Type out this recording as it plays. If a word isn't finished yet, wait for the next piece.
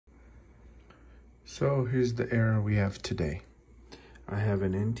So here's the error we have today. I have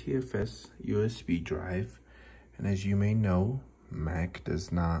an NTFS USB drive, and as you may know, Mac does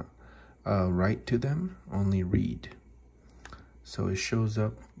not write to them, only read. So it shows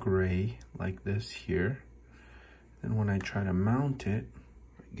up gray like this here. Then when I try to mount it,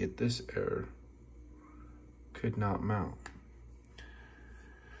 I get this error, could not mount.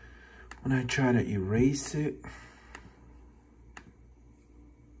 When I try to erase it,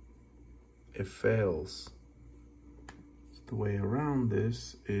 it fails. The way around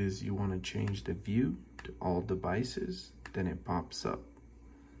this is you want to change the view to all devices, then it pops up.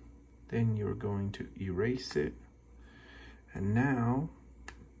 Then you're going to erase it, and now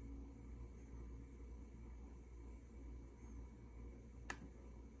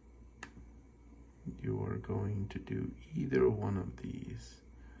you are going to do either one of these.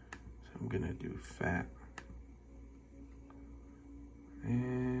 So I'm gonna do fat,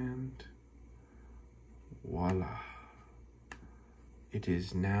 and voila. It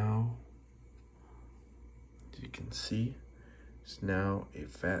is now, as you can see, it's now a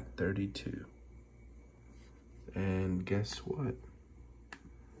FAT32. And guess what?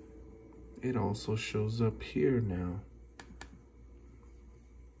 It also shows up here now.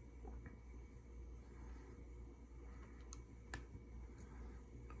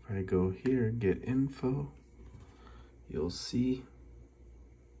 If I go here, get info, you'll see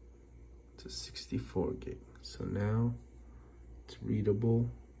it's a 64 gig. So now it's readable,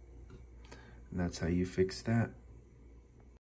 and that's how you fix that.